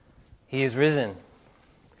He is risen.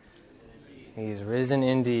 He is risen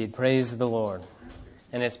indeed. Praise the Lord.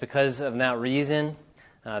 And it's because of that reason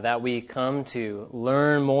that we come to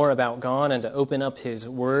learn more about God and to open up His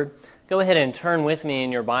Word. Go ahead and turn with me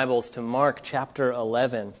in your Bibles to Mark chapter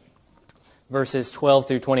 11, verses 12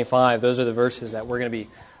 through 25. Those are the verses that we're going to be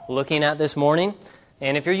looking at this morning.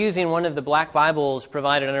 And if you're using one of the black Bibles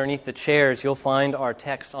provided underneath the chairs, you'll find our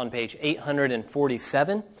text on page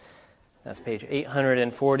 847. That's page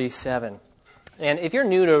 847. And if you're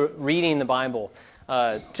new to reading the Bible,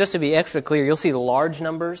 just to be extra clear, you'll see the large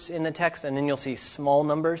numbers in the text, and then you'll see small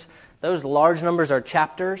numbers. Those large numbers are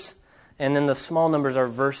chapters, and then the small numbers are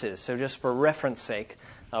verses. So just for reference sake,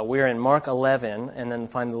 we're in Mark 11, and then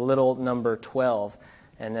find the little number 12,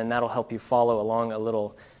 and then that'll help you follow along a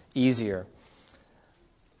little easier.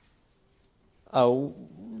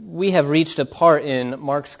 We have reached a part in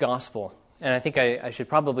Mark's Gospel, and I think I should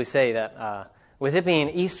probably say that with it being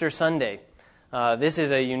Easter Sunday, this is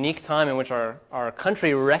a unique time in which our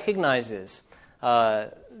country recognizes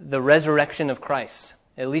the resurrection of Christ,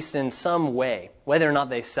 at least in some way. Whether or not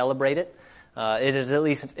they celebrate it, it is at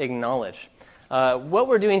least acknowledged. What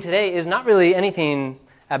we're doing today is not really anything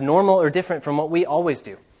abnormal or different from what we always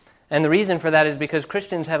do. And the reason for that is because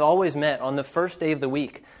Christians have always met on the first day of the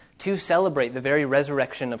week to celebrate the very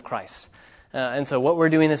resurrection of Christ. And so what we're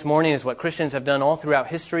doing this morning is what Christians have done all throughout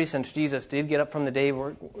history since Jesus did get up from the grave.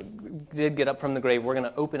 We're going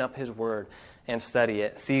to open up His Word and study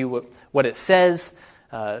it, see what it says,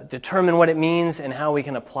 determine what it means, and how we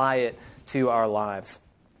can apply it to our lives.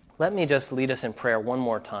 Let me just lead us in prayer one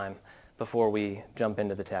more time before we jump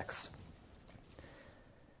into the text.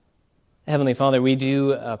 Heavenly Father, we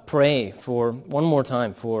do pray for one more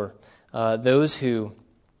time for those who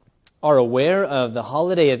are aware of the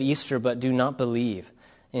holiday of Easter but do not believe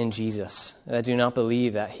in Jesus, that do not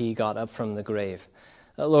believe that He got up from the grave.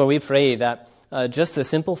 Lord, we pray that just the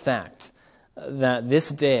simple fact that this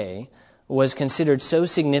day was considered so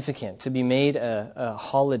significant to be made a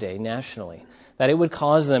holiday nationally, that it would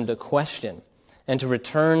cause them to question and to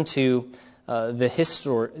return to the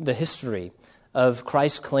history of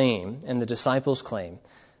Christ's claim and the disciples' claim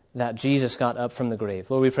that Jesus got up from the grave.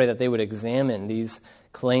 Lord, we pray that they would examine these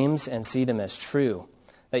claims and see them as true,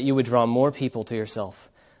 that you would draw more people to yourself,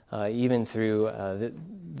 even through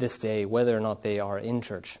this day, whether or not they are in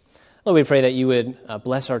church. Lord, we pray that you would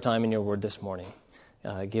bless our time in your word this morning.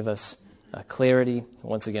 Give us clarity,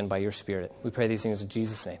 once again, by your Spirit. We pray these things in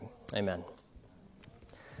Jesus' name. Amen.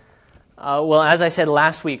 Well, as I said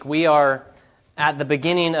last week, we are at the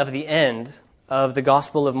beginning of the end of the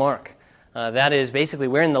Gospel of Mark. That is, basically,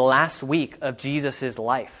 we're in the last week of Jesus'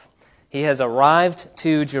 life. He has arrived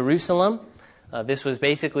to Jerusalem. This was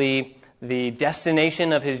basically the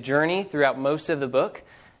destination of his journey throughout most of the book.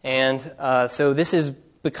 And so this is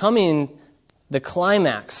becoming the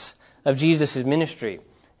climax of Jesus' ministry.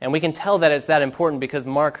 And we can tell that it's that important because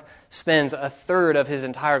Mark spends a third of his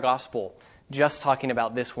entire gospel just talking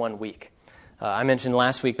about this 1 week. I mentioned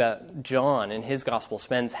last week that John, in his gospel,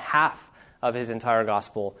 spends half of his entire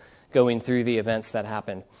gospel going through the events that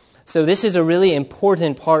happened. So this is a really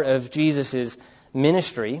important part of Jesus'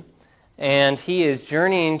 ministry, and he is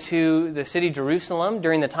journeying to the city Jerusalem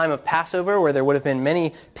during the time of Passover, where there would have been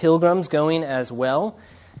many pilgrims going as well.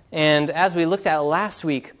 And as we looked at last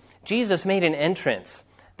week, Jesus made an entrance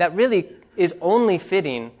that really is only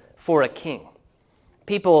fitting for a king.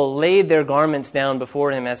 People laid their garments down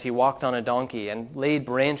before him as he walked on a donkey and laid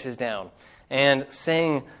branches down and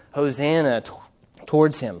sang Hosanna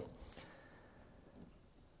towards him.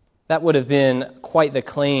 That would have been quite the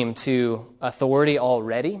claim to authority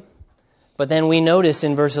already. But then we notice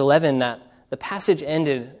in verse 11 that the passage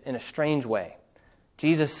ended in a strange way.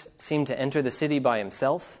 Jesus seemed to enter the city by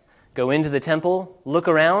himself, go into the temple, look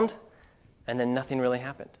around, and then nothing really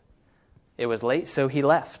happened. It was late, so he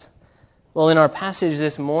left. Well, in our passage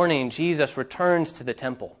this morning, Jesus returns to the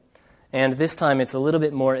temple. And this time it's a little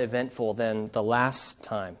bit more eventful than the last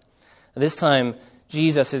time. This time,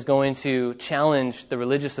 Jesus is going to challenge the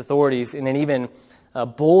religious authorities in an even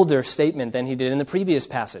bolder statement than he did in the previous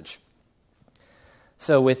passage.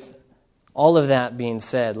 So with all of that being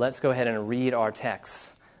said, let's go ahead and read our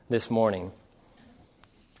text this morning.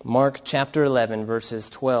 Mark chapter 11, verses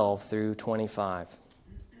 12 through 25.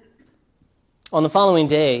 On the following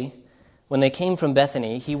day, when they came from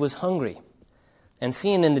Bethany, he was hungry. And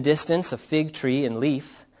seeing in the distance a fig tree in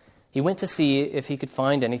leaf, he went to see if he could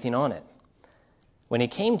find anything on it. When he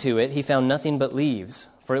came to it, he found nothing but leaves,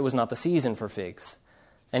 for it was not the season for figs.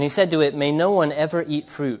 And he said to it, "May no one ever eat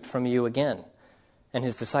fruit from you again." And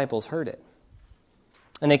his disciples heard it.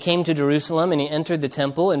 And they came to Jerusalem, and he entered the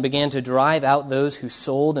temple and began to drive out those who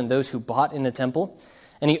sold and those who bought in the temple.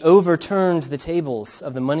 And he overturned the tables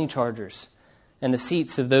of the money chargers and the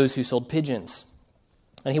seats of those who sold pigeons.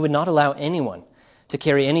 And he would not allow anyone to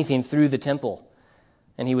carry anything through the temple.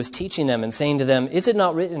 And he was teaching them and saying to them, "Is it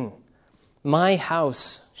not written, 'My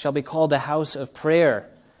house shall be called a house of prayer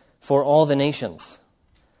for all the nations'?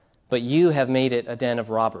 But you have made it a den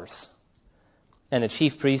of robbers." And the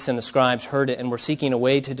chief priests and the scribes heard it and were seeking a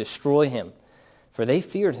way to destroy him, for they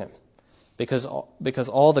feared him, because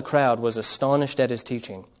all the crowd was astonished at his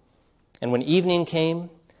teaching. And when evening came,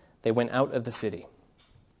 they went out of the city.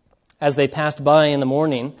 As they passed by in the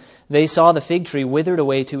morning, they saw the fig tree withered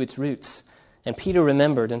away to its roots. And Peter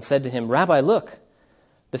remembered and said to him, "Rabbi, look,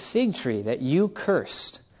 the fig tree that you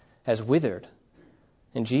cursed has withered."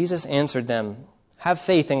 And Jesus answered them, "Have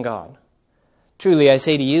faith in God. Truly, I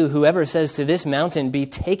say to you, whoever says to this mountain, 'Be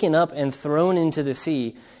taken up and thrown into the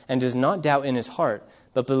sea,' and does not doubt in his heart,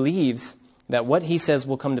 but believes that what he says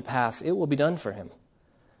will come to pass, it will be done for him.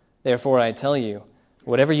 Therefore, I tell you,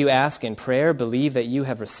 whatever you ask in prayer, believe that you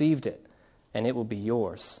have received it, and it will be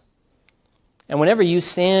yours. And whenever you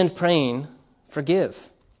stand praying, forgive,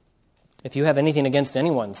 if you have anything against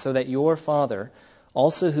anyone, so that your Father,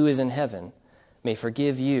 also who is in heaven, may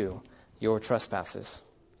forgive you your trespasses."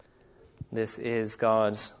 This is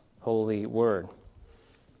God's holy word.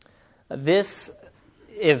 This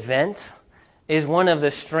event is one of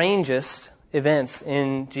the strangest events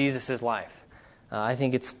in Jesus' life. I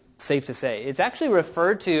think it's safe to say. It's actually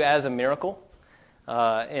referred to as a miracle,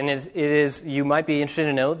 and it is, you might be interested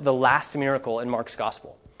to know, the last miracle in Mark's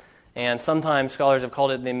gospel. And sometimes scholars have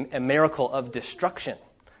called it a miracle of destruction.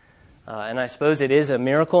 And I suppose it is a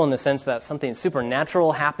miracle in the sense that something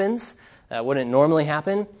supernatural happens that wouldn't normally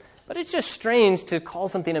happen. But it's just strange to call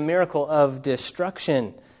something a miracle of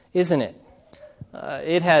destruction, isn't it?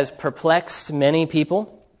 It has perplexed many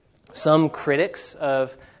people. Some critics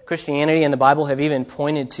of Christianity and the Bible have even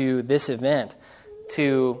pointed to this event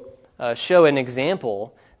to show an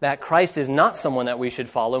example that Christ is not someone that we should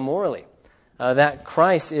follow morally, that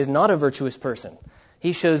Christ is not a virtuous person.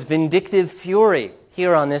 He shows vindictive fury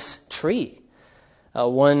here on this tree.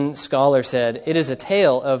 One scholar said, "It is a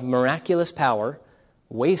tale of miraculous power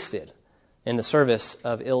wasted in the service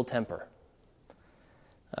of ill temper."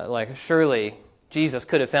 Surely Jesus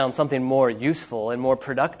could have found something more useful and more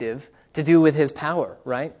productive to do with his power,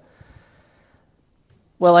 right?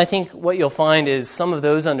 Well, I think what you'll find is some of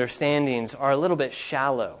those understandings are a little bit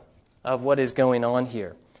shallow of what is going on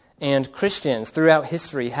here. And Christians throughout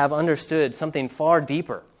history have understood something far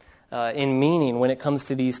deeper in meaning when it comes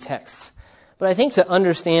to these texts. But I think to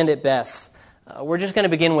understand it best, we're just going to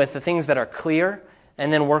begin with the things that are clear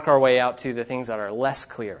and then work our way out to the things that are less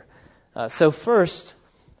clear. So first,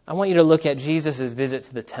 I want you to look at Jesus' visit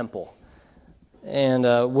to the temple. And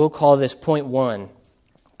we'll call this point 1,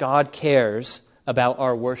 God cares about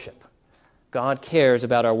our worship. God cares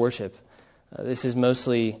about our worship. This is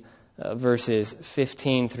mostly verses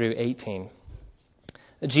 15 through 18.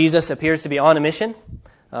 Jesus appears to be on a mission.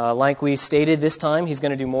 Like we stated this time, he's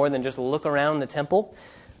going to do more than just look around the temple.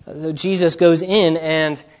 So Jesus goes in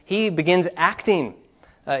and he begins acting.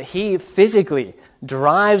 He physically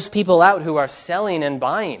drives people out who are selling and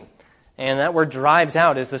buying. And that word "drives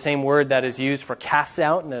out" is the same word that is used for casts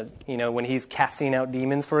out, when he's casting out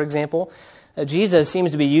demons, for example. Jesus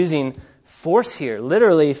seems to be using force here,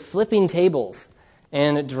 literally flipping tables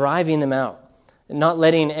and driving them out, not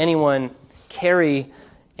letting anyone carry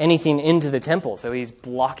anything into the temple. So he's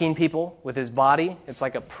blocking people with his body. It's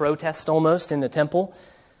like a protest almost in the temple.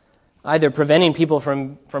 Either preventing people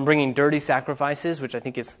from bringing dirty sacrifices, which I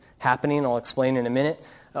think is happening, I'll explain in a minute,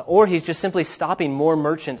 or he's just simply stopping more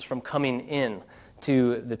merchants from coming in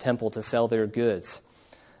to the temple to sell their goods.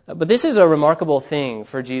 But this is a remarkable thing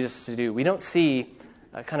for Jesus to do. We don't see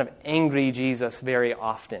a kind of angry Jesus very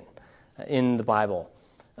often in the Bible,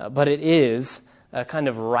 but it is a kind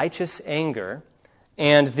of righteous anger.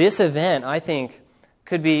 And this event, I think,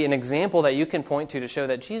 could be an example that you can point to show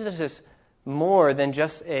that Jesus is more than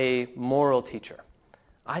just a moral teacher.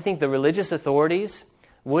 I think the religious authorities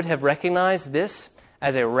would have recognized this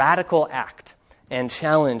as a radical act and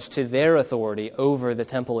challenge to their authority over the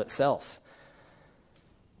temple itself.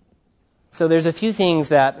 So there's a few things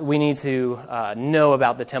that we need to know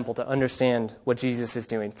about the temple to understand what Jesus is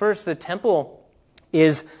doing. First, the temple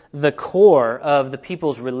is the core of the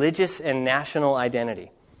people's religious and national identity.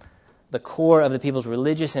 The core of the people's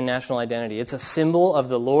religious and national identity. It's a symbol of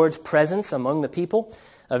the Lord's presence among the people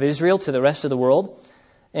of Israel to the rest of the world.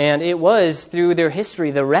 And it was, through their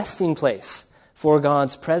history, the resting place for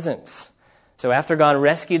God's presence. So after God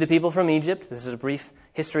rescued the people from Egypt, this is a brief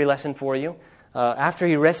history lesson for you. After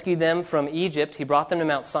he rescued them from Egypt, he brought them to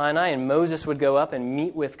Mount Sinai, and Moses would go up and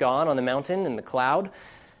meet with God on the mountain in the cloud,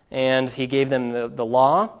 and he gave them the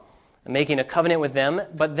law, making a covenant with them.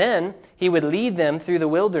 But then he would lead them through the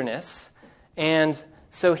wilderness, and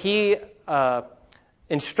so he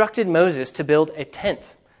instructed Moses to build a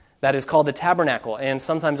tent that is called the tabernacle, and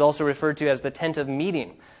sometimes also referred to as the tent of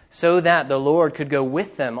meeting, so that the Lord could go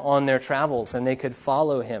with them on their travels, and they could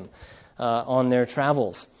follow him on their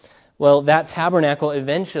travels. Well, that tabernacle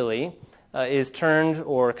eventually is turned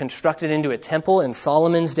or constructed into a temple in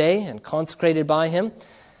Solomon's day and consecrated by him.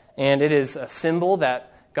 And it is a symbol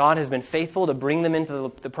that God has been faithful to bring them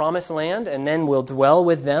into the promised land and then will dwell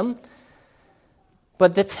with them.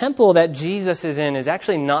 But the temple that Jesus is in is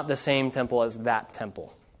actually not the same temple as that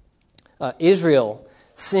temple. Israel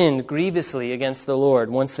sinned grievously against the Lord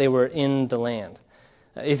once they were in the land.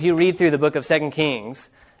 If you read through the book of 2 Kings,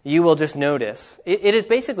 you will just notice, it is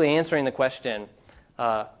basically answering the question,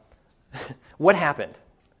 what happened?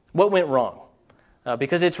 What went wrong?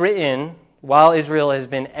 Because it's written while Israel has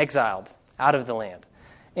been exiled out of the land.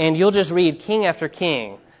 And you'll just read king after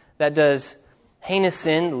king that does heinous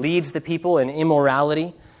sin, leads the people in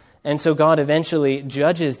immorality. And so God eventually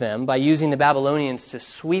judges them by using the Babylonians to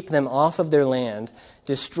sweep them off of their land,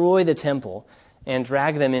 destroy the temple, and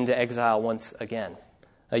drag them into exile once again.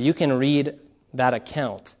 You can read that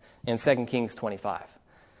account in 2 Kings 25.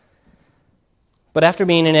 But after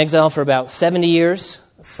being in exile for about 70 years,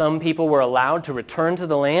 some people were allowed to return to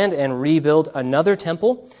the land and rebuild another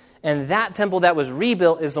temple. And that temple that was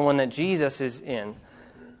rebuilt is the one that Jesus is in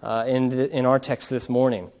our text this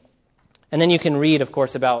morning. And then you can read, of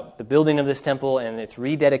course, about the building of this temple and its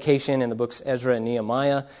rededication in the books Ezra and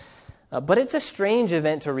Nehemiah. But it's a strange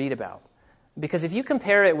event to read about. Because if you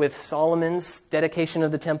compare it with Solomon's dedication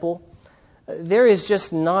of the temple, there is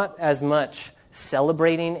just not as much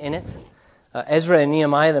celebrating in it. Ezra and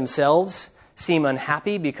Nehemiah themselves seem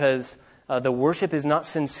unhappy because the worship is not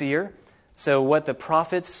sincere. So what the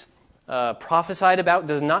prophets prophesied about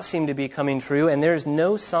does not seem to be coming true, and there's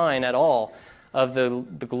no sign at all of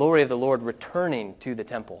the glory of the Lord returning to the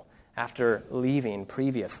temple after leaving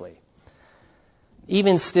previously.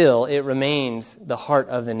 Even still, it remained the heart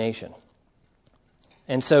of the nation.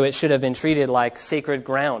 And so it should have been treated like sacred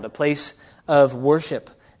ground, a place of worship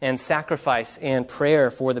and sacrifice and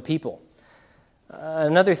prayer for the people.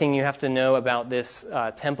 Another thing you have to know about this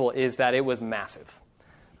temple is that it was massive.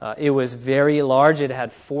 It was very large. It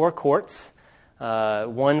had 4 courts,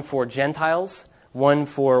 one for Gentiles, one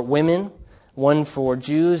for women, one for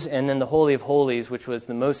Jews, and then the Holy of Holies, which was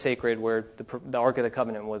the most sacred, where the Ark of the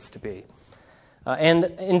Covenant was to be. And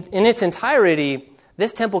in its entirety,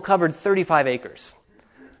 this temple covered 35 acres.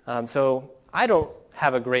 So I don't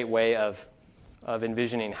have a great way of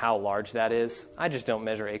envisioning how large that is. I just don't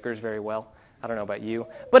measure acres very well. I don't know about you.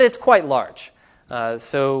 But it's quite large.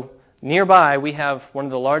 So nearby, we have one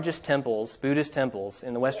of the largest temples, Buddhist temples,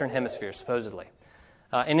 in the Western Hemisphere, supposedly.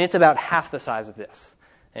 And it's about half the size of this.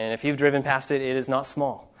 And if you've driven past it, it is not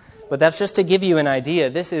small. But that's just to give you an idea.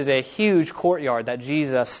 This is a huge courtyard that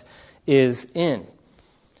Jesus is in.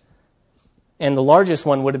 And the largest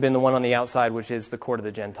one would have been the one on the outside, which is the court of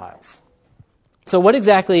the Gentiles. So what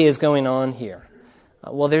exactly is going on here?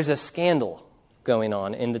 Well, there's a scandal going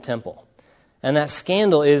on in the temple. And that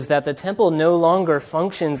scandal is that the temple no longer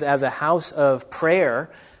functions as a house of prayer,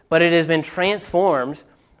 but it has been transformed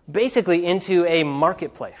basically into a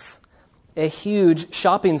marketplace, a huge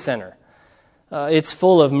shopping center. It's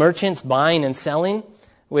full of merchants buying and selling,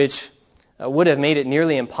 which would have made it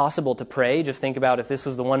nearly impossible to pray. Just think about if this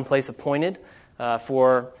was the one place appointed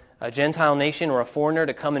for a Gentile nation or a foreigner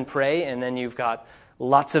to come and pray, and then you've got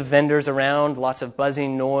lots of vendors around, lots of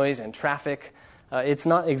buzzing noise and traffic. It's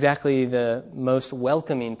not exactly the most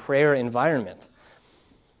welcoming prayer environment.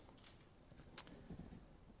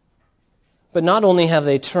 But not only have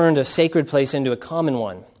they turned a sacred place into a common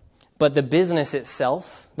one, but the business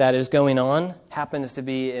itself that is going on happens to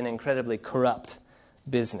be an incredibly corrupt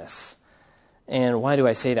business. And why do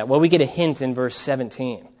I say that? Well, we get a hint in verse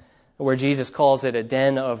 17, where Jesus calls it a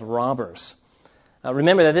den of robbers.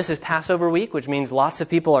 Remember that this is Passover week, which means lots of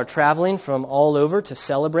people are traveling from all over to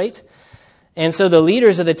celebrate. And so the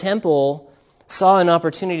leaders of the temple saw an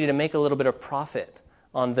opportunity to make a little bit of profit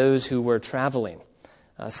on those who were traveling.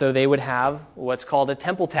 So they would have what's called a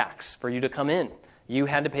temple tax for you to come in. You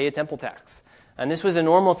had to pay a temple tax. And this was a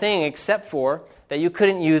normal thing, except for that you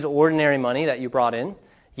couldn't use ordinary money that you brought in.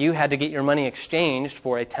 You had to get your money exchanged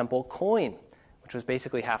for a temple coin, which was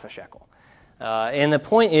basically half a shekel. And the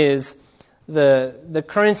point is, the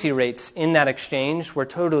currency rates in that exchange were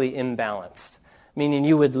totally imbalanced. meaning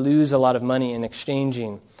you would lose a lot of money in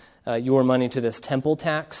exchanging your money to this temple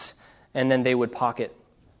tax, and then they would pocket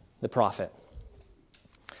the profit.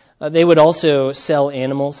 They would also sell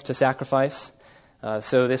animals to sacrifice.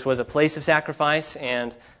 So this was a place of sacrifice,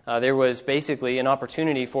 and there was basically an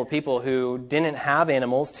opportunity for people who didn't have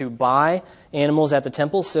animals to buy animals at the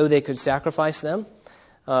temple so they could sacrifice them.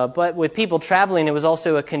 But with people traveling, it was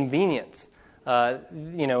also a convenience.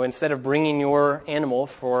 Instead of bringing your animal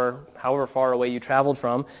for however far away you traveled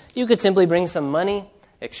from, you could simply bring some money,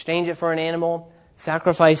 exchange it for an animal,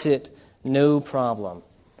 sacrifice it, no problem.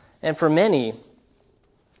 And for many,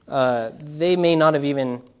 they may not have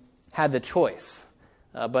even had the choice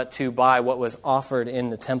but to buy what was offered in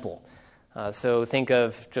the temple. So think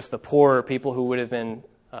of just the poorer people who would have been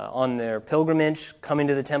on their pilgrimage, coming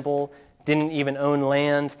to the temple, didn't even own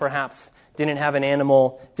land, perhaps, didn't have an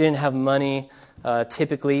animal, didn't have money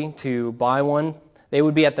typically to buy one. They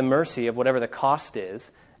would be at the mercy of whatever the cost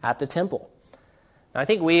is at the temple. Now, I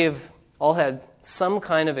think we've all had some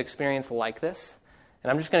kind of experience like this. And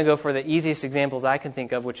I'm just going to go for the easiest examples I can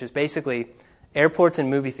think of, which is basically airports and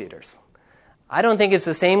movie theaters. I don't think it's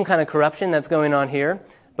the same kind of corruption that's going on here,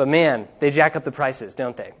 but man, they jack up the prices,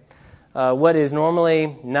 don't they? What is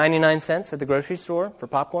normally 99 cents at the grocery store for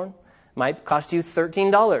popcorn might cost you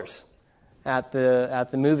 $13 at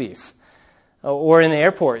the movies. Or in the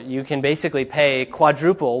airport, you can basically pay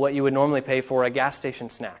quadruple what you would normally pay for a gas station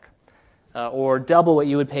snack, or double what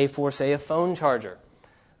you would pay for, say, a phone charger.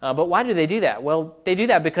 But why do they do that? Well, they do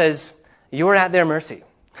that because you're at their mercy.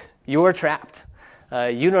 You're trapped.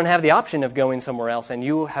 You don't have the option of going somewhere else, and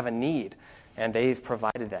you have a need, and they've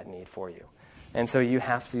provided that need for you. And so you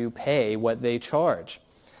have to pay what they charge.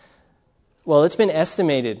 Well, it's been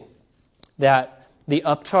estimated that the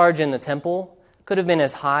upcharge in the temple could have been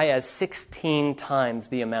as high as 16 times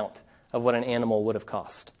the amount of what an animal would have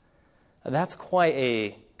cost. That's quite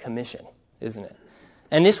a commission, isn't it?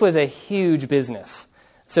 And this was a huge business.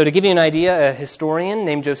 So to give you an idea, a historian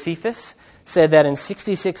named Josephus said that in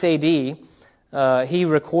 66 A.D., he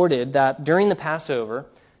recorded that during the Passover,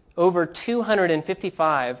 over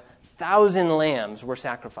 255,000 lambs were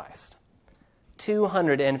sacrificed.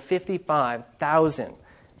 255,000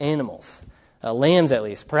 animals. Lambs, at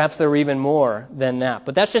least. Perhaps there were even more than that.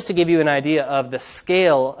 But that's just to give you an idea of the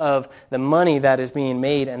scale of the money that is being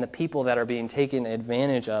made and the people that are being taken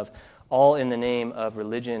advantage of, all in the name of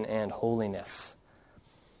religion and holiness.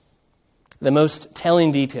 The most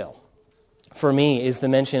telling detail for me is the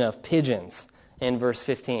mention of pigeons in verse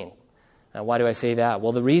 15. Now, why do I say that?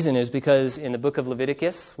 Well, the reason is because in the book of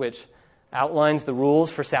Leviticus, which outlines the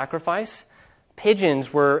rules for sacrifice,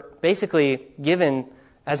 pigeons were basically given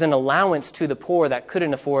as an allowance to the poor that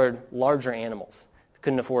couldn't afford larger animals,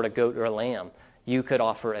 couldn't afford a goat or a lamb. You could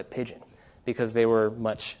offer a pigeon because they were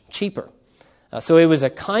much cheaper. So it was a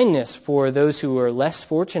kindness for those who were less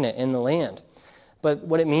fortunate in the land. But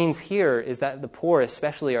what it means here is that the poor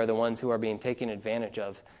especially are the ones who are being taken advantage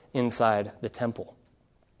of inside the temple.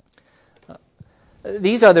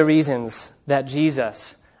 These are the reasons that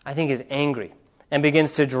Jesus, I think, is angry and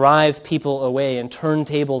begins to drive people away and turn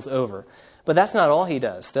tables over. But that's not all he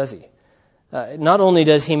does he? Not only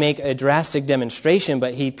does he make a drastic demonstration,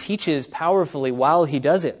 but he teaches powerfully while he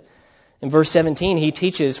does it. In verse 17, he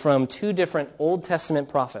teaches from two different Old Testament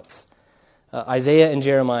prophets, Isaiah and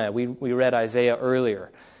Jeremiah. We read Isaiah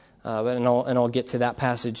earlier, and I'll get to that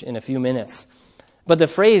passage in a few minutes. But the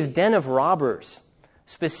phrase den of robbers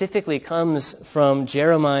specifically comes from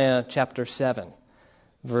Jeremiah chapter 7,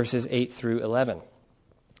 verses 8 through 11.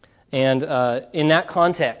 And in that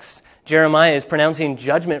context, Jeremiah is pronouncing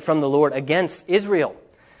judgment from the Lord against Israel.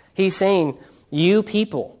 He's saying, you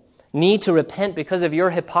people need to repent because of your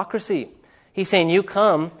hypocrisy. He's saying, you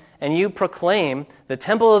come and you proclaim the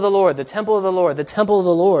temple of the Lord, the temple of the Lord, the temple of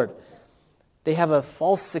the Lord. They have a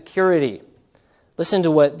false security. Listen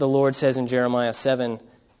to what the Lord says in Jeremiah 7,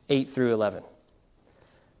 8 through 11.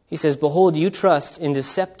 He says, behold, you trust in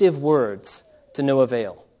deceptive words to no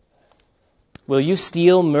avail. Will you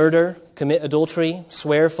steal, murder, commit adultery,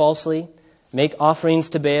 swear falsely, make offerings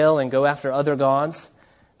to Baal, and go after other gods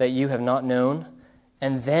that you have not known,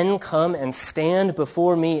 and then come and stand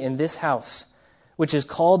before me in this house, which is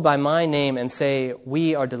called by my name, and say,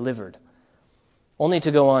 we are delivered, only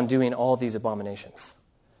to go on doing all these abominations?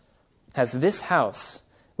 Has this house,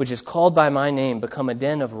 which is called by my name, become a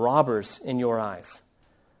den of robbers in your eyes?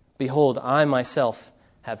 Behold, I myself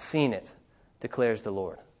have seen it, declares the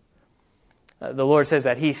Lord. The Lord says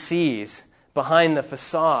that he sees behind the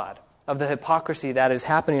facade of the hypocrisy that is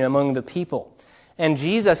happening among the people. And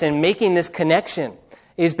Jesus, in making this connection,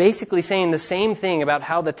 is basically saying the same thing about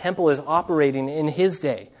how the temple is operating in his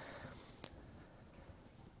day.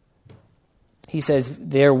 He says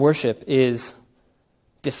their worship is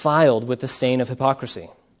defiled with the stain of hypocrisy.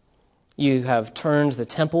 You have turned the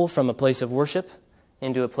temple from a place of worship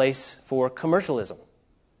into a place for commercialism.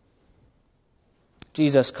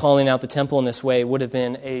 Jesus calling out the temple in this way would have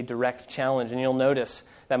been a direct challenge. And you'll notice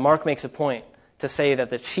that Mark makes a point to say that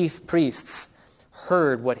the chief priests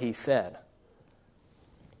heard what he said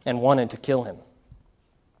and wanted to kill him.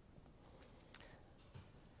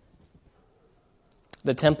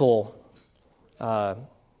 The temple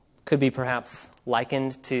could be perhaps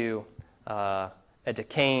likened to a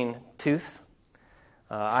decaying tooth.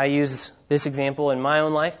 I use this example in my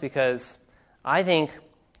own life because I think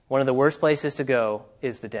one of the worst places to go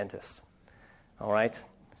is the dentist. All right?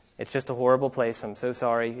 It's just a horrible place. I'm so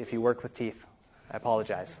sorry if you work with teeth. I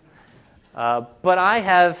apologize. But I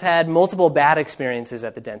have had multiple bad experiences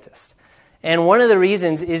at the dentist. And one of the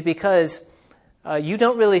reasons is because you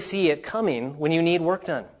don't really see it coming when you need work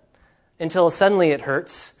done until suddenly it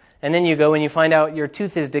hurts. And then you go and you find out your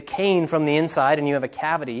tooth is decaying from the inside and you have a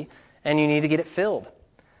cavity and you need to get it filled.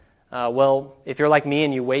 Well, if you're like me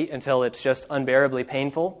and you wait until it's just unbearably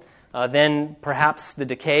painful, then perhaps the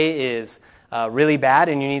decay is really bad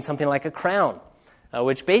and you need something like a crown,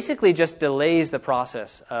 which basically just delays the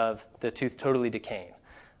process of the tooth totally decaying.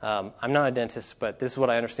 I'm not a dentist, but this is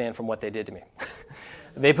what I understand from what they did to me.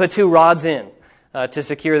 They put 2 rods in to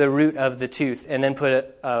secure the root of the tooth and then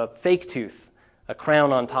put a fake tooth, a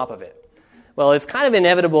crown on top of it. Well, it's kind of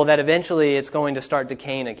inevitable that eventually it's going to start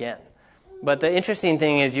decaying again. But the interesting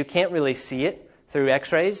thing is you can't really see it through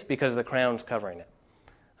x-rays because the crown's covering it.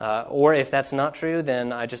 Or if that's not true,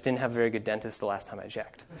 then I just didn't have a very good dentist the last time I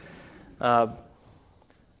checked. But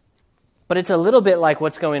it's a little bit like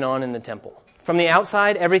what's going on in the temple. From the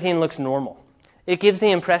outside, everything looks normal. It gives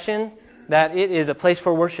the impression that it is a place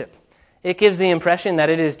for worship. It gives the impression that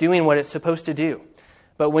it is doing what it's supposed to do.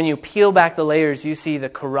 But when you peel back the layers, you see the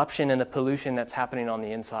corruption and the pollution that's happening on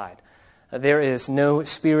the inside. There is no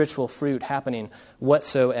spiritual fruit happening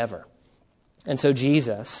whatsoever. And so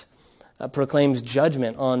Jesus proclaims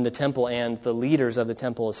judgment on the temple and the leaders of the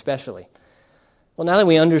temple especially. Well, now that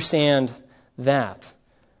we understand that,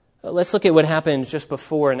 let's look at what happened just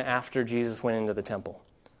before and after Jesus went into the temple.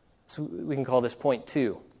 So we can call this point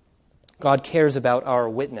 2. God cares about our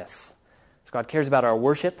witness. So God cares about our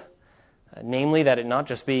worship, namely that it not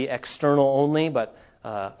just be external only, but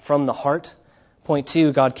from the heart. Point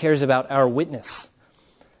 2, God cares about our witness.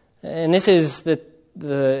 And this is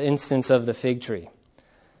the instance of the fig tree.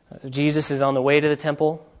 Jesus is on the way to the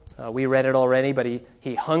temple. We read it already, but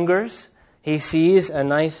he hungers. He sees a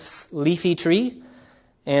nice leafy tree,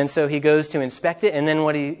 and so he goes to inspect it, and then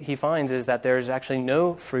what he finds is that there's actually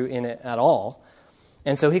no fruit in it at all.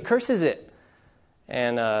 And so he curses it.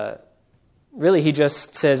 And really he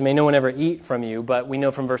just says, "May no one ever eat from you," but we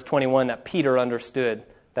know from verse 21 that Peter understood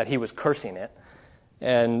that he was cursing it.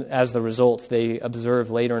 And as the result, they observe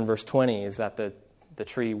later in verse 20 is that the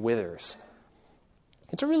tree withers.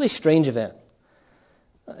 It's a really strange event.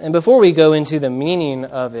 And before we go into the meaning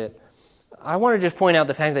of it, I want to just point out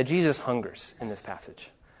the fact that Jesus hungers in this passage.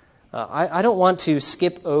 I don't want to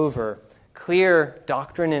skip over clear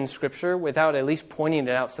doctrine in Scripture without at least pointing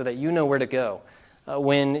it out so that you know where to go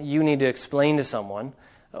when you need to explain to someone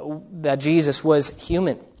that Jesus was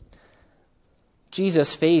human.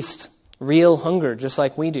 Jesus faced real hunger just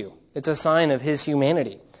like we do. It's a sign of his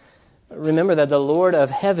humanity. Remember that the Lord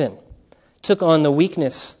of heaven took on the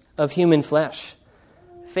weakness of human flesh,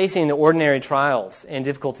 facing the ordinary trials and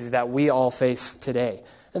difficulties that we all face today.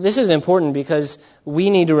 This is important because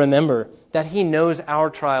we need to remember that he knows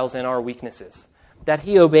our trials and our weaknesses, that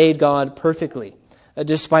he obeyed God perfectly,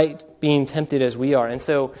 despite being tempted as we are. And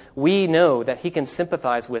so we know that he can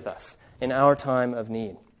sympathize with us in our time of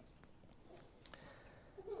need.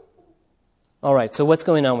 All right, so what's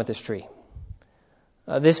going on with this tree?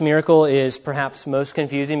 This miracle is perhaps most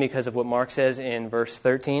confusing because of what Mark says in verse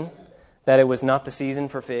 13, that it was not the season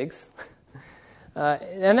for figs.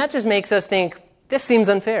 And that just makes us think, this seems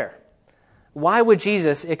unfair. Why would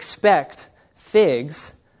Jesus expect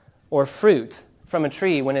figs or fruit from a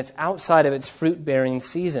tree when it's outside of its fruit-bearing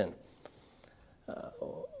season?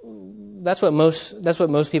 That's what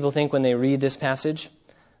most people think when they read this passage.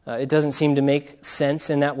 It doesn't seem to make sense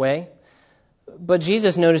in that way. But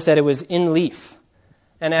Jesus noticed that it was in leaf.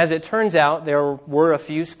 And as it turns out, there were a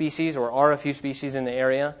few species, or are a few species in the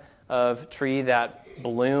area of tree that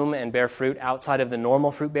bloom and bear fruit outside of the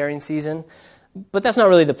normal fruit-bearing season. But that's not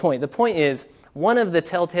really the point. The point is, one of the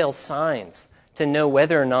telltale signs to know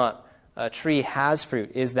whether or not a tree has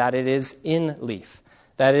fruit is that it is in leaf,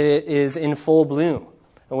 that it is in full bloom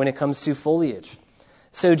when it comes to foliage.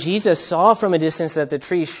 So Jesus saw from a distance that the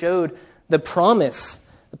tree showed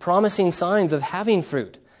the promising signs of having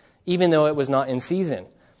fruit, even though it was not in season,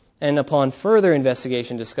 and upon further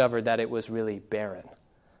investigation discovered that it was really barren.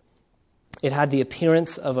 It had the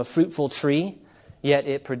appearance of a fruitful tree, yet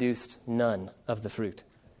it produced none of the fruit.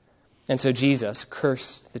 And so Jesus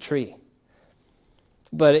cursed the tree.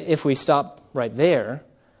 But if we stop right there,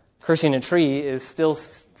 cursing a tree is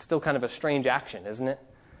still kind of a strange action, isn't it?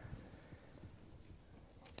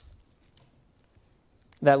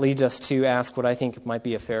 That leads us to ask what I think might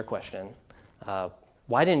be a fair question.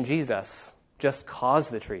 Why didn't Jesus just cause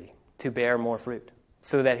the tree to bear more fruit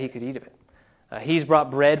so that he could eat of it? He's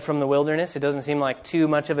brought bread from the wilderness. It doesn't seem like too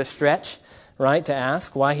much of a stretch, right, to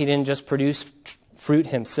ask why he didn't just produce fruit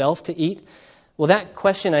himself to eat. Well, that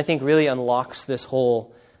question, I think, really unlocks this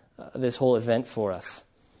whole event for us.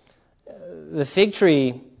 The fig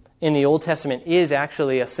tree in the Old Testament is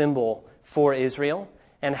actually a symbol for Israel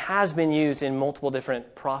and has been used in multiple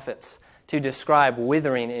different prophets to describe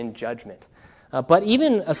withering in judgment. But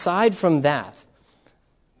even aside from that,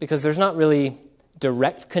 because there's not really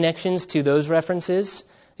direct connections to those references,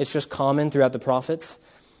 it's just common throughout the prophets,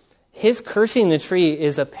 his cursing the tree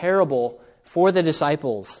is a parable for the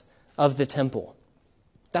disciples of the temple.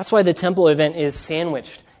 That's why the temple event is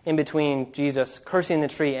sandwiched in between Jesus cursing the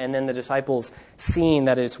tree and then the disciples seeing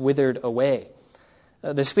that it's withered away.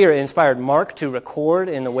 The Spirit inspired Mark to record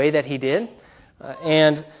in the way that he did,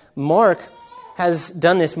 and Mark has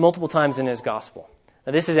done this multiple times in his gospel.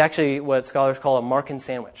 Now, this is actually what scholars call a Markan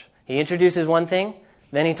sandwich. He introduces one thing,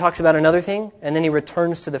 then he talks about another thing, and then he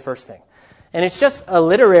returns to the first thing. And it's just a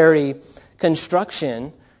literary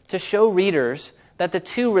construction to show readers that the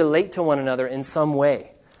two relate to one another in some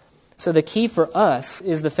way. So the key for us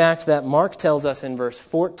is the fact that Mark tells us in verse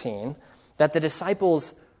 14 that the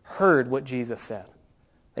disciples heard what Jesus said.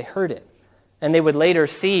 They heard it. And they would later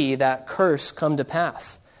see that curse come to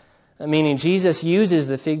pass. Meaning Jesus uses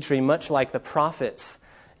the fig tree much like the prophets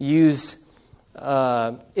used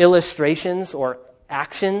illustrations or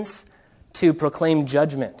actions to proclaim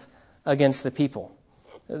judgment against the people,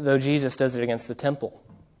 though Jesus does it against the temple.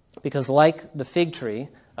 Because like the fig tree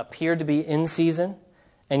appeared to be in season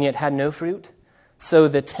and yet had no fruit, so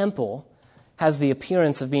the temple has the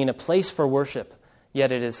appearance of being a place for worship,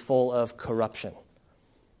 yet it is full of corruption.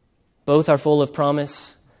 Both are full of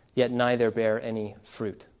promise, yet neither bear any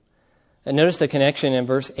fruit. And notice the connection in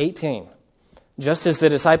verse 18. Just as the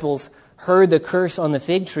disciples heard the curse on the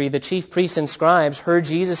fig tree, the chief priests and scribes heard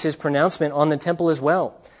Jesus' pronouncement on the temple as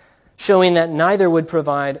well, showing that neither would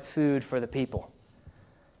provide food for the people.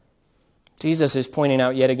 Jesus is pointing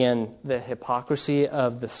out yet again the hypocrisy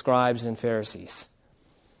of the scribes and Pharisees.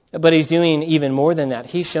 But he's doing even more than that.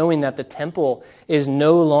 He's showing that the temple is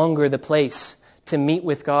no longer the place to meet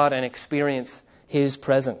with God and experience his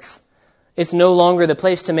presence. It's no longer the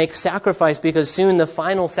place to make sacrifice because soon the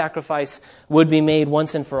final sacrifice would be made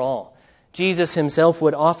once and for all. Jesus himself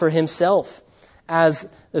would offer himself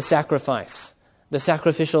as the sacrifice, the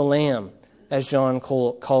sacrificial lamb, as John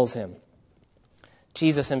calls him.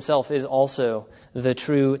 Jesus himself is also the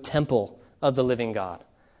true temple of the living God.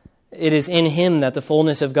 It is in him that the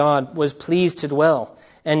fullness of God was pleased to dwell,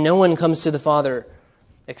 and no one comes to the Father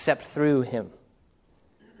except through him.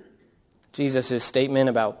 Jesus' statement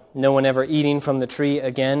about no one ever eating from the tree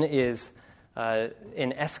again is an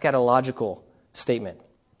eschatological statement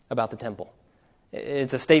about the temple.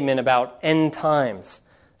 It's a statement about end times,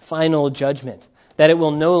 final judgment, that it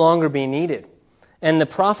will no longer be needed. And the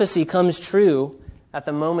prophecy comes true at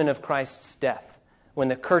the moment of Christ's death, when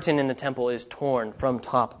the curtain in the temple is torn from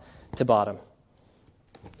top to bottom.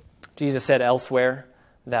 Jesus said elsewhere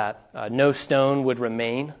that no stone would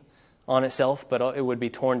remain on itself, but it would be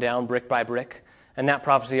torn down brick by brick. And that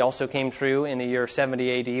prophecy also came true in the year 70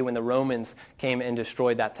 A.D. when the Romans came and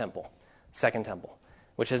destroyed that temple, Second Temple,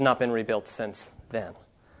 which has not been rebuilt since then.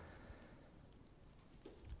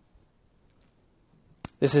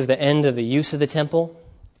 This is the end of the use of the temple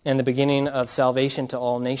and the beginning of salvation to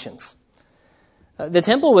all nations. The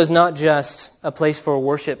temple was not just a place for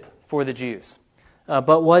worship for the Jews,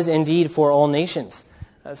 but was indeed for all nations.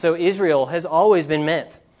 So Israel has always been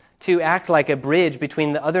meant to act like a bridge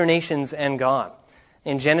between the other nations and God.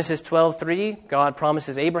 In Genesis 12:3, God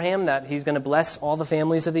promises Abraham that he's going to bless all the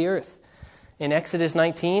families of the earth. In Exodus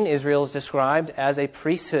 19, Israel is described as a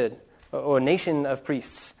priesthood or nation of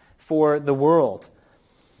priests for the world.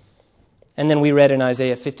 And then we read in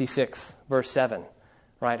Isaiah 56, verse 7,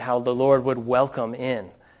 right, how the Lord would welcome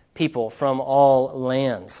in people from all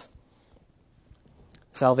lands.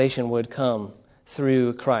 Salvation would come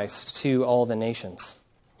through Christ to all the nations.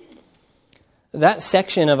 That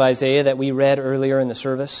section of Isaiah that we read earlier in the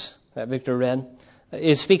service, that Victor read,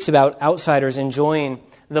 It speaks about outsiders enjoying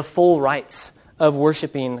the full rights of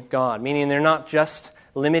worshiping God, meaning they're not just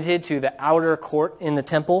limited to the outer court in the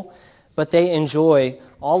temple, but they enjoy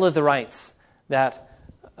all of the rights that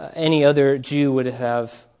any other Jew would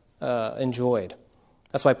have enjoyed.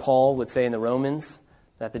 That's why Paul would say in the Romans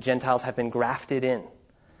that the Gentiles have been grafted in.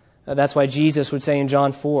 That's why Jesus would say in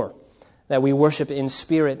John 4 that we worship in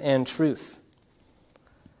spirit and truth.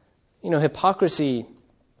 Hypocrisy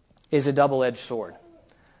is a double-edged sword.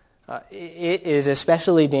 It is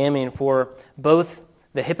especially damning for both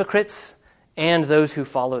the hypocrites and those who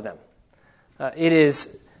follow them. It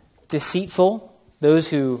is deceitful. Those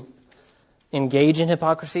who engage in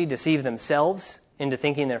hypocrisy deceive themselves into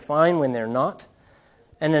thinking they're fine when they're not.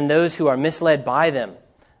 And then those who are misled by them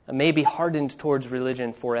may be hardened towards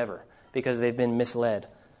religion forever because they've been misled.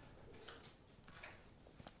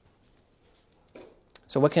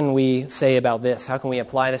 So what can we say about this? How can we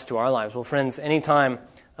apply this to our lives? Well, friends, anytime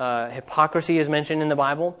hypocrisy is mentioned in the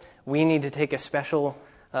Bible, we need to take a special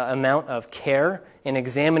amount of care in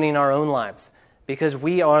examining our own lives because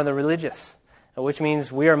we are the religious, which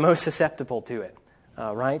means we are most susceptible to it,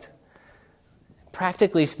 right?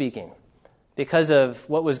 Practically speaking, because of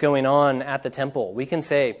what was going on at the temple, we can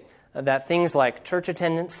say that things like church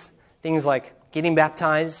attendance, things like getting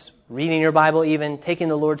baptized, reading your Bible even, taking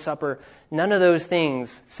the Lord's Supper, none of those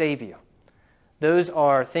things save you. Those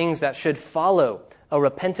are things that should follow a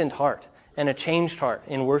repentant heart and a changed heart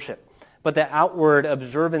in worship. But the outward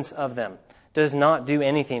observance of them does not do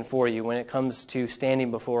anything for you when it comes to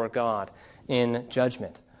standing before God in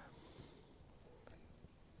judgment.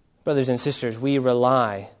 Brothers and sisters, we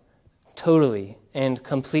rely totally and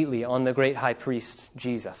completely on the great high priest,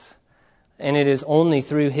 Jesus. And it is only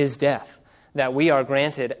through his death that we are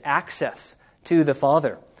granted access to the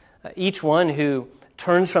Father. Each one who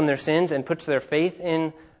turns from their sins and puts their faith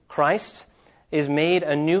in Christ is made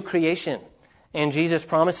a new creation. And Jesus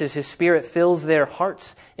promises his Spirit fills their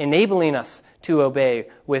hearts, enabling us to obey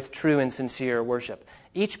with true and sincere worship.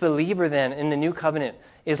 Each believer then in the new covenant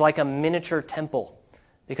is like a miniature temple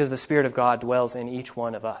because the Spirit of God dwells in each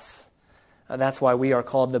one of us. That's why we are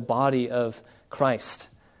called the body of Christ.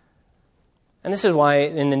 And this is why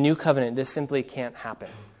in the new covenant this simply can't happen.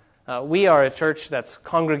 We are a church that's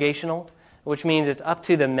congregational, which means it's up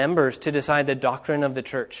to the members to decide the doctrine of the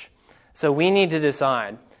church. So we need to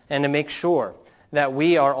decide and to make sure that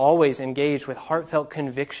we are always engaged with heartfelt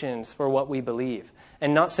convictions for what we believe,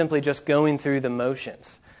 and not simply just going through the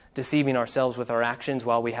motions, deceiving ourselves with our actions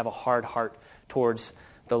while we have a hard heart towards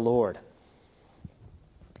the Lord.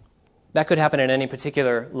 That could happen at any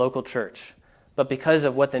particular local church, but because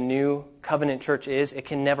of what the new covenant church is, it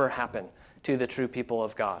can never happen to the true people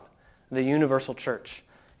of God. The universal church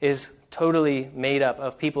is totally made up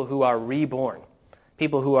of people who are reborn,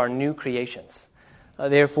 people who are new creations.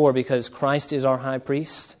 Therefore, because Christ is our high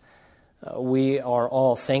priest, we are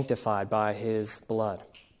all sanctified by his blood.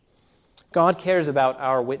 God cares about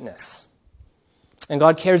our witness, and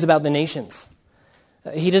God cares about the nations.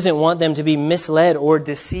 He doesn't want them to be misled or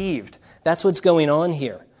deceived. That's what's going on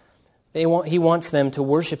here. He wants them to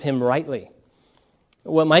worship him rightly.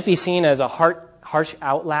 What might be seen as a harsh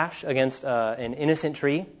outlash against an innocent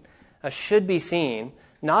tree should be seen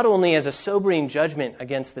not only as a sobering judgment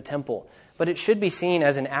against the temple, but it should be seen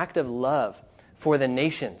as an act of love for the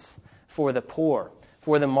nations, for the poor,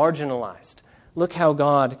 for the marginalized. Look how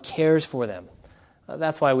God cares for them.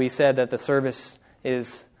 That's why we said that the service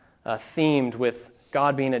is themed with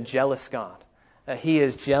God being a jealous God. He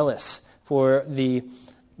is jealous for the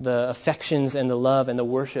affections and the love and the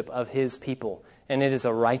worship of his people. And it is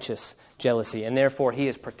a righteous jealousy. And therefore, he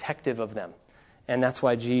is protective of them. And that's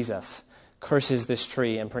why Jesus curses this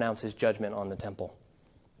tree and pronounces judgment on the temple.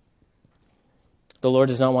 The Lord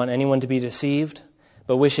does not want anyone to be deceived,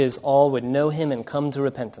 but wishes all would know him and come to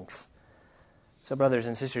repentance. So, brothers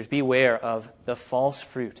and sisters, beware of the false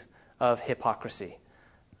fruit of hypocrisy.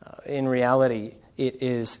 In reality, it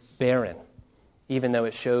is barren, even though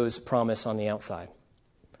it shows promise on the outside.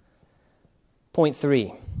 Point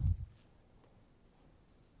 3.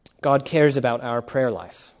 God cares about our prayer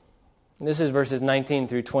life. This is verses 19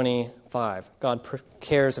 through 25. God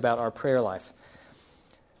cares about our prayer life.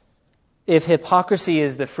 If hypocrisy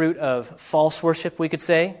is the fruit of false worship, we could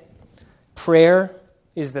say, prayer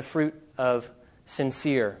is the fruit of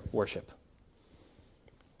sincere worship.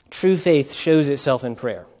 True faith shows itself in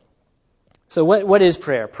prayer. So what is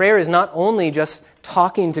prayer? Prayer is not only just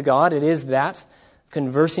talking to God, it is that,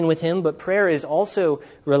 conversing with him, but prayer is also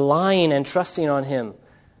relying and trusting on him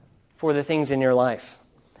for the things in your life.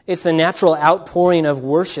 It's the natural outpouring of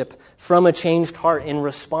worship from a changed heart in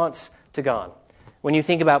response to God. When you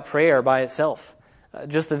think about prayer by itself,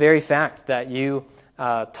 Just the very fact that you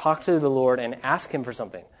talk to the Lord and ask Him for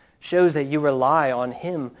something shows that you rely on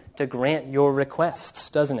Him to grant your requests,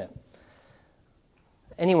 doesn't it?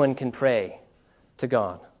 Anyone can pray to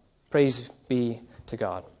God. Praise be to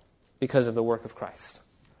God because of the work of Christ.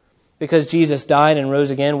 Because Jesus died and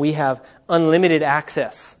rose again, we have unlimited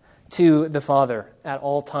access to the Father at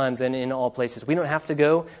all times and in all places. We don't have to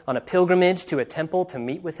go on a pilgrimage to a temple to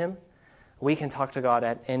meet with Him. We can talk to God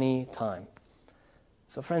at any time.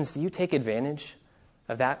 So friends, do you take advantage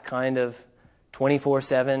of that kind of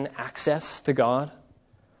 24/7 access to God?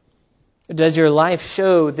 Does your life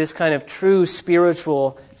show this kind of true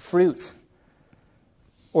spiritual fruit,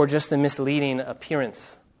 or just the misleading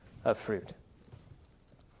appearance of fruit?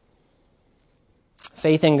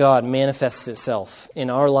 Faith in God manifests itself in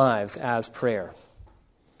our lives as prayer.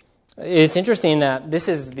 It's interesting that this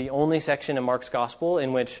is the only section in Mark's Gospel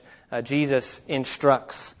in which Jesus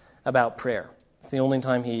instructs about prayer. It's the only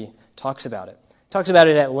time He talks about it. He talks about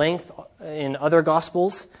it at length in other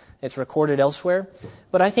Gospels. It's recorded elsewhere.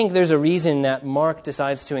 But I think there's a reason that Mark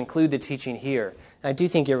decides to include the teaching here. I do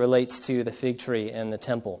think it relates to the fig tree and the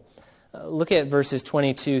temple. Look at verses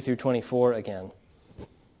 22 through 24 again.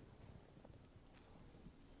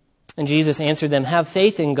 And Jesus answered them, "Have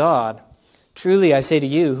faith in God. Truly I say to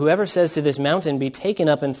you, whoever says to this mountain, 'Be taken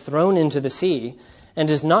up and thrown into the sea,' and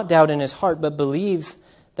does not doubt in his heart, but believes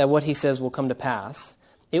that what he says will come to pass,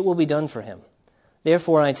 it will be done for him.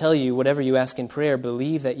 Therefore I tell you, whatever you ask in prayer,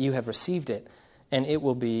 believe that you have received it, and it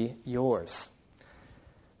will be yours."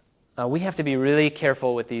 We have to be really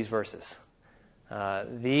careful with these verses.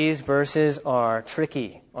 These verses are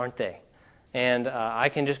tricky, aren't they? And I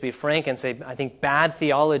can just be frank and say I think bad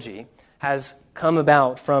theology has come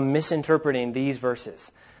about from misinterpreting these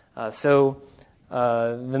verses. So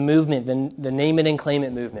the movement, the name it and claim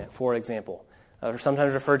it movement, for example,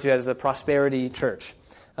 sometimes referred to as the prosperity church,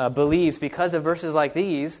 believes because of verses like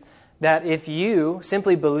these that if you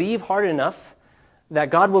simply believe hard enough that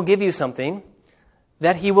God will give you something,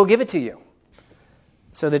 that He will give it to you.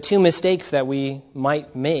 So the two mistakes that we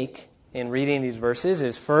might make in reading these verses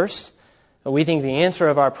is, first, we think the answer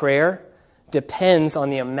of our prayer depends on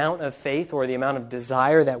the amount of faith or the amount of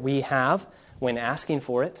desire that we have when asking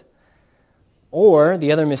for it. Or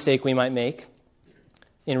the other mistake we might make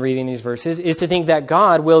in reading these verses is to think that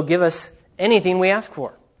God will give us anything we ask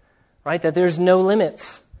for, right? That there's no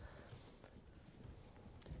limits.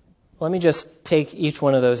 Let me just take each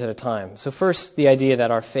one of those at a time. So first, the idea that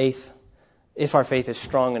our faith, if our faith is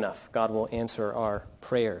strong enough, God will answer our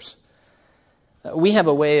prayers. We have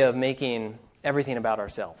a way of making everything about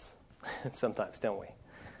ourselves sometimes, don't we?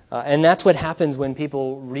 And that's what happens when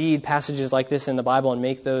people read passages like this in the Bible and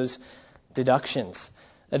make those deductions.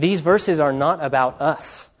 These verses are not about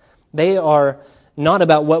us. They are not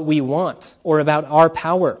about what we want or about our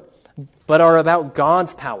power, but are about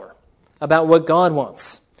God's power, about what God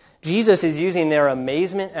wants. Jesus is using their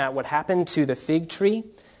amazement at what happened to the fig tree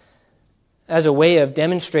as a way of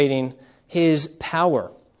demonstrating His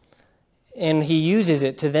power. And He uses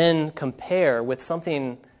it to then compare with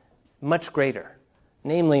something much greater,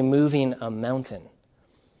 namely moving a mountain.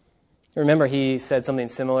 Remember, He said something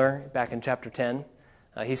similar back in chapter 10.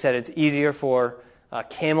 He said it's easier for a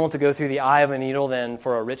camel to go through the eye of a needle than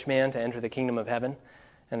for a rich man to enter the kingdom of heaven.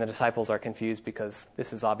 And the disciples are confused because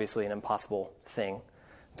this is obviously an impossible thing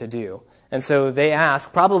to do. And so they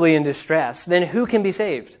ask, probably in distress, then who can be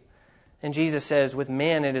saved? And Jesus says, with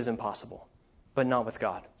man it is impossible, but not with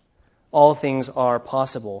God. All things are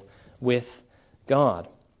possible with God.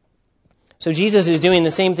 So Jesus is doing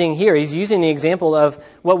the same thing here. He's using the example of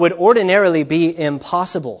what would ordinarily be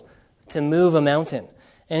impossible, to move a mountain.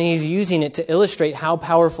 And He's using it to illustrate how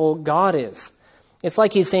powerful God is. It's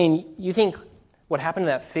like He's saying, you think what happened to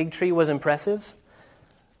that fig tree was impressive?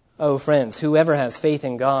 Oh, friends, whoever has faith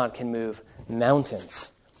in God can move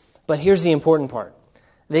mountains. But here's the important part.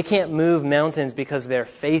 They can't move mountains because their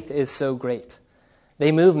faith is so great.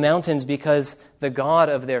 They move mountains because the God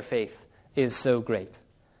of their faith is so great.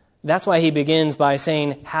 That's why He begins by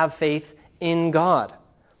saying, have faith in God.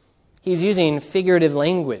 He's using figurative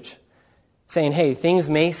language, saying, hey, things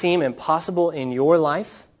may seem impossible in your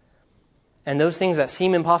life, and those things that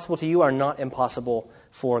seem impossible to you are not impossible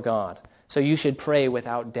for God. So you should pray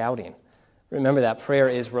without doubting. Remember that prayer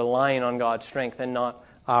is relying on God's strength and not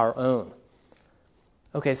our own.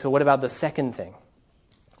 Okay, so what about the second thing?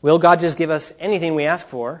 Will God just give us anything we ask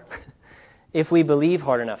for if we believe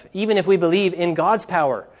hard enough? Even if we believe in God's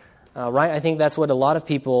power, right? I think that's what a lot of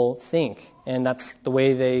people think, and that's the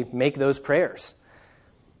way they make those prayers.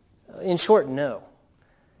 In short, no.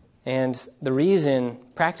 And the reason,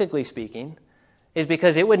 practically speaking, is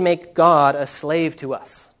because it would make God a slave to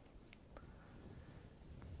us.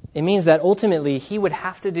 It means that ultimately he would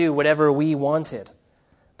have to do whatever we wanted.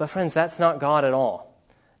 But friends, that's not God at all.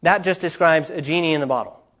 That just describes a genie in the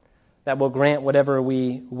bottle that will grant whatever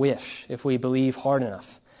we wish if we believe hard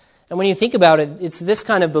enough. And when you think about it, it's this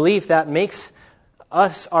kind of belief that makes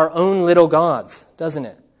us our own little gods, doesn't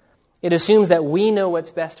it? It assumes that we know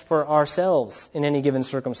what's best for ourselves in any given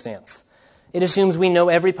circumstance. It assumes we know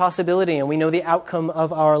every possibility and we know the outcome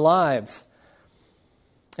of our lives.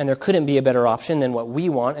 And there couldn't be a better option than what we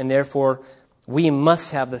want, and therefore we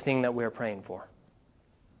must have the thing that we're praying for.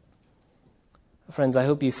 Friends, I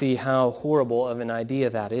hope you see how horrible of an idea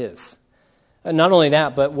that is. And not only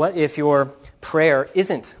that, but what if your prayer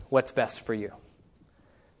isn't what's best for you?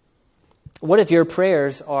 What if your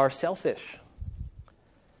prayers are selfish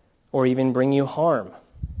or even bring you harm?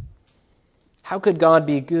 How could God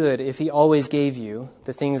be good if he always gave you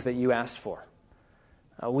the things that you asked for?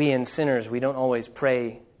 We being sinners, don't always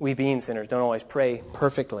pray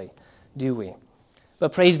perfectly, do we?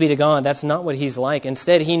 But praise be to God, that's not what he's like.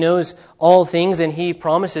 Instead, he knows all things, and he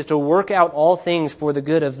promises to work out all things for the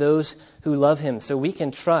good of those who love him. So we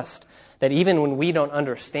can trust that even when we don't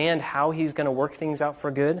understand how he's going to work things out for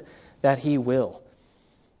good, that he will.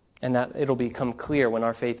 And that it'll become clear when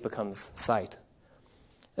our faith becomes sight.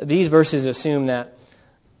 These verses assume that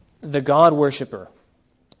the God worshiper,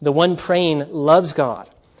 the one praying, loves God,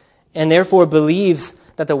 and therefore believes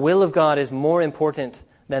that the will of God is more important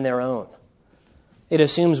than their own. It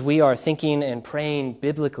assumes we are thinking and praying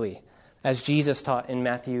biblically, as Jesus taught in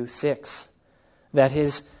Matthew 6, that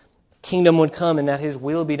his kingdom would come and that his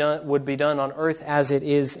will would be done on earth as it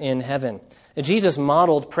is in heaven. And Jesus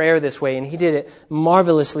modeled prayer this way, and he did it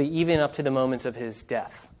marvelously even up to the moments of his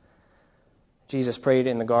death. Jesus prayed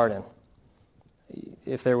in the garden,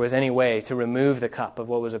 if there was any way to remove the cup of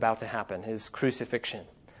what was about to happen, his crucifixion,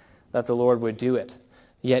 that the Lord would do it.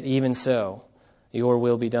 Yet even so, your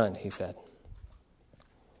will be done, he said.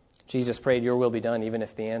 Jesus prayed, your will be done, even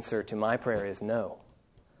if the answer to my prayer is no.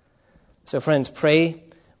 So friends, pray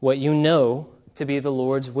what you know to be the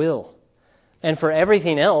Lord's will. And for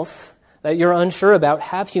everything else that you're unsure about,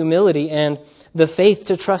 have humility and the faith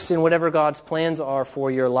to trust in whatever God's plans are for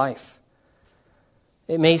your life.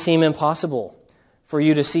 It may seem impossible for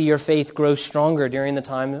you to see your faith grow stronger during the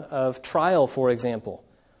time of trial, for example.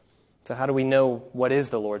 So how do we know what is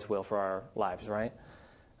the Lord's will for our lives, right?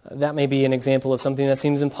 That may be an example of something that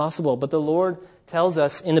seems impossible, but the Lord tells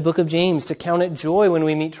us in the book of James to count it joy when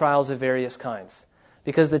we meet trials of various kinds,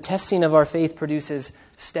 because the testing of our faith produces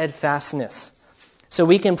steadfastness. So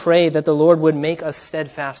we can pray that the Lord would make us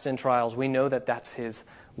steadfast in trials. We know that that's his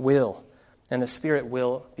will, and the Spirit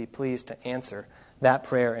will be pleased to answer that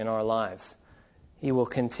prayer in our lives. He will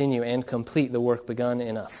continue and complete the work begun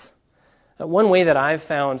in us. One way that I've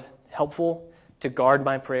found helpful to guard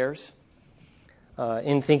my prayers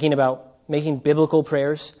in thinking about making biblical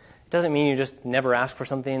prayers, it doesn't mean you just never ask for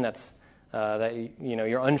something that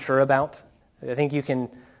you're unsure about. I think you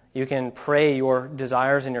can pray your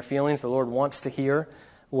desires and your feelings. The Lord wants to hear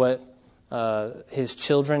what his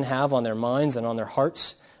children have on their minds and on their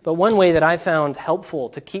hearts. But one way that I found helpful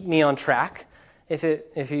to keep me on track,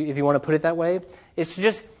 if you want to put it that way, is to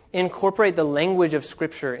just incorporate the language of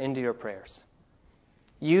Scripture into your prayers.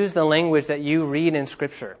 Use the language that you read in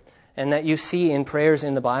Scripture and that you see in prayers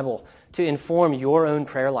in the Bible to inform your own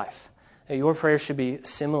prayer life. Your prayers should be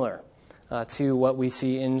similar to what we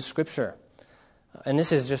see in Scripture. And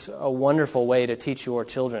this is just a wonderful way to teach your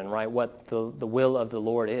children, right, what the will of the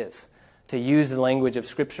Lord is. To use the language of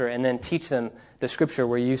Scripture and then teach them the Scripture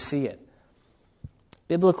where you see it.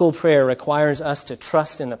 Biblical prayer requires us to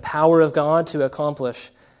trust in the power of God to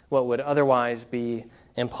accomplish what would otherwise be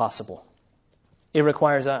impossible. It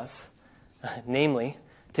requires us, namely,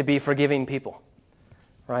 to be forgiving people,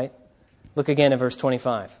 right? Look again at verse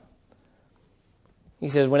 25. He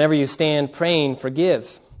says, whenever you stand praying,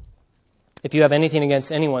 forgive if you have anything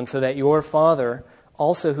against anyone, so that your Father,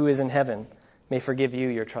 also who is in heaven, may forgive you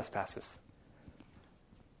your trespasses.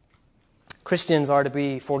 Christians are to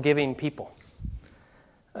be forgiving people.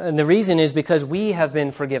 And the reason is because we have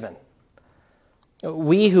been forgiven.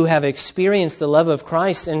 We who have experienced the love of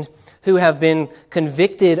Christ and who have been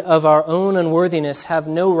convicted of our own unworthiness have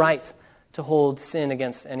no right to hold sin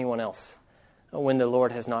against anyone else when the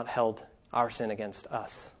Lord has not held our sin against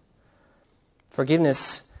us.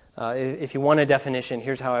 Forgiveness, if you want a definition,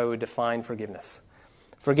 here's how I would define forgiveness.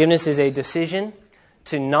 Forgiveness is a decision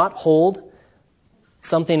to not hold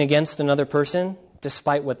something against another person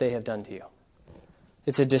despite what they have done to you.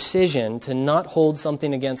 It's a decision to not hold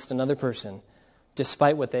something against another person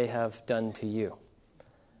despite what they have done to you.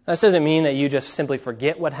 This doesn't mean that you just simply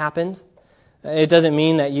forget what happened. It doesn't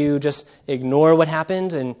mean that you just ignore what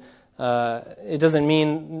happened, and it doesn't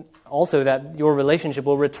mean also that your relationship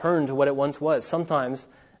will return to what it once was. Sometimes,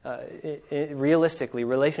 realistically,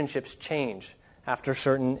 relationships change after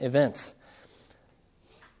certain events.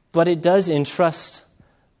 But it does entrust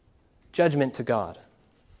judgment to God.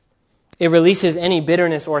 It releases any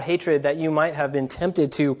bitterness or hatred that you might have been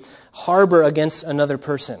tempted to harbor against another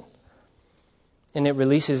person. And it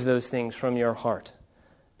releases those things from your heart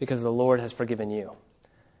because the Lord has forgiven you.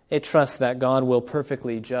 It trusts that God will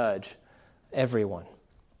perfectly judge everyone,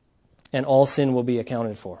 and all sin will be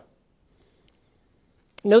accounted for.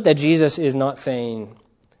 Note that Jesus is not saying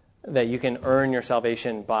that you can earn your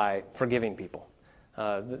salvation by forgiving people.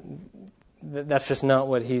 That's just not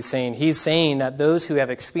what he's saying. He's saying that those who have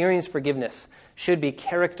experienced forgiveness should be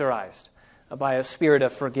characterized by a spirit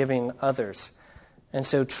of forgiving others. And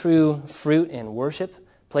so true fruit in worship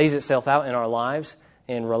plays itself out in our lives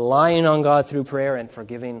in relying on God through prayer and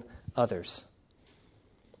forgiving others.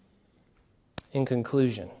 In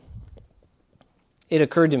conclusion, it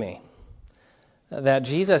occurred to me that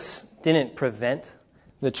Jesus didn't prevent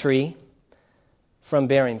the tree from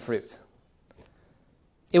bearing fruit.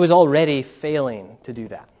 It was already failing to do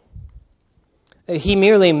that. He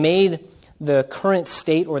merely made the current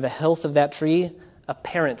state or the health of that tree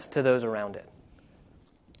apparent to those around it.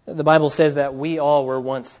 The Bible says that we all were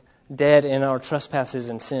once dead in our trespasses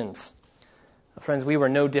and sins. Friends, we were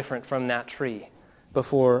no different from that tree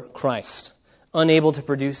before Christ, unable to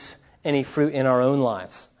produce any fruit in our own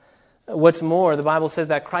lives. What's more, the Bible says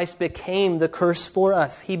that Christ became the curse for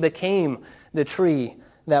us. He became the tree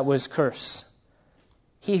that was cursed.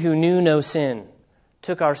 He who knew no sin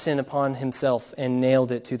took our sin upon himself and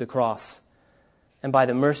nailed it to the cross. And by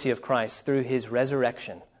the mercy of Christ, through his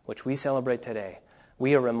resurrection, which we celebrate today,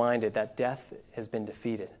 we are reminded that death has been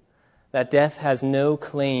defeated, that death has no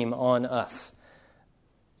claim on us.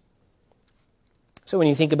 So when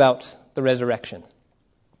you think about the resurrection,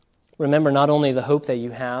 remember not only the hope that you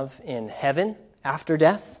have in heaven after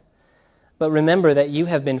death, but remember that you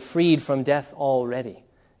have been freed from death already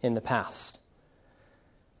in the past.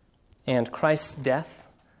 And Christ's death,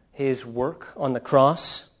 his work on the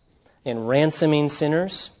cross in ransoming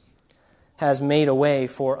sinners, has made a way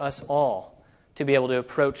for us all to be able to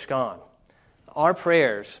approach God. Our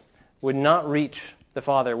prayers would not reach the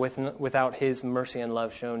Father without his mercy and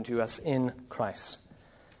love shown to us in Christ.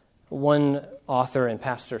 One author and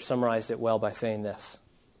pastor summarized it well by saying this: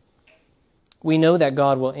 we know that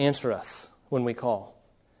God will answer us when we call,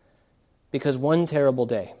 because one terrible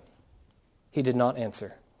day he did not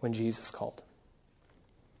answer when Jesus called.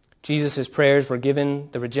 Jesus' prayers were given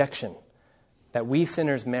the rejection that we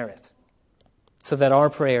sinners merit, so that our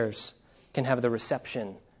prayers can have the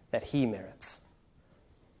reception that he merits.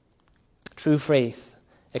 True faith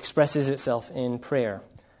expresses itself in prayer,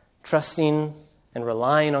 trusting and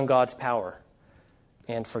relying on God's power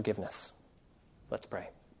and forgiveness. Let's pray.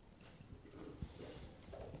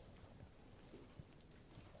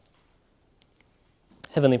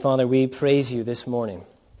 Heavenly Father, we praise you this morning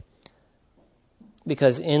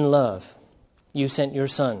because in love you sent your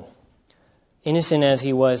Son, innocent as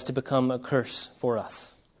he was, to become a curse for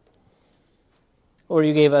us. Or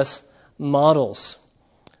you gave us models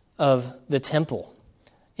of the temple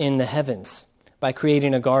in the heavens by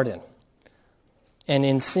creating a garden. And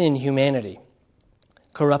in sin, humanity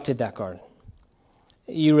corrupted that garden.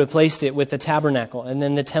 You replaced it with the tabernacle and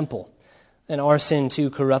then the temple, and our sin too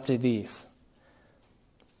corrupted these.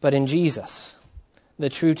 But in Jesus, the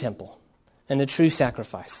true temple and the true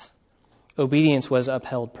sacrifice, obedience was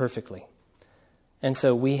upheld perfectly. And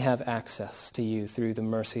so we have access to you through the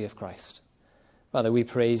mercy of Christ. Father, we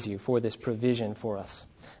praise you for this provision for us,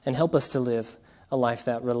 and help us to live a life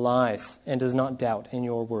that relies and does not doubt in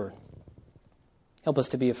your word. Help us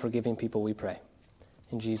to be a forgiving people, we pray.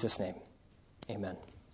 In Jesus' name, amen.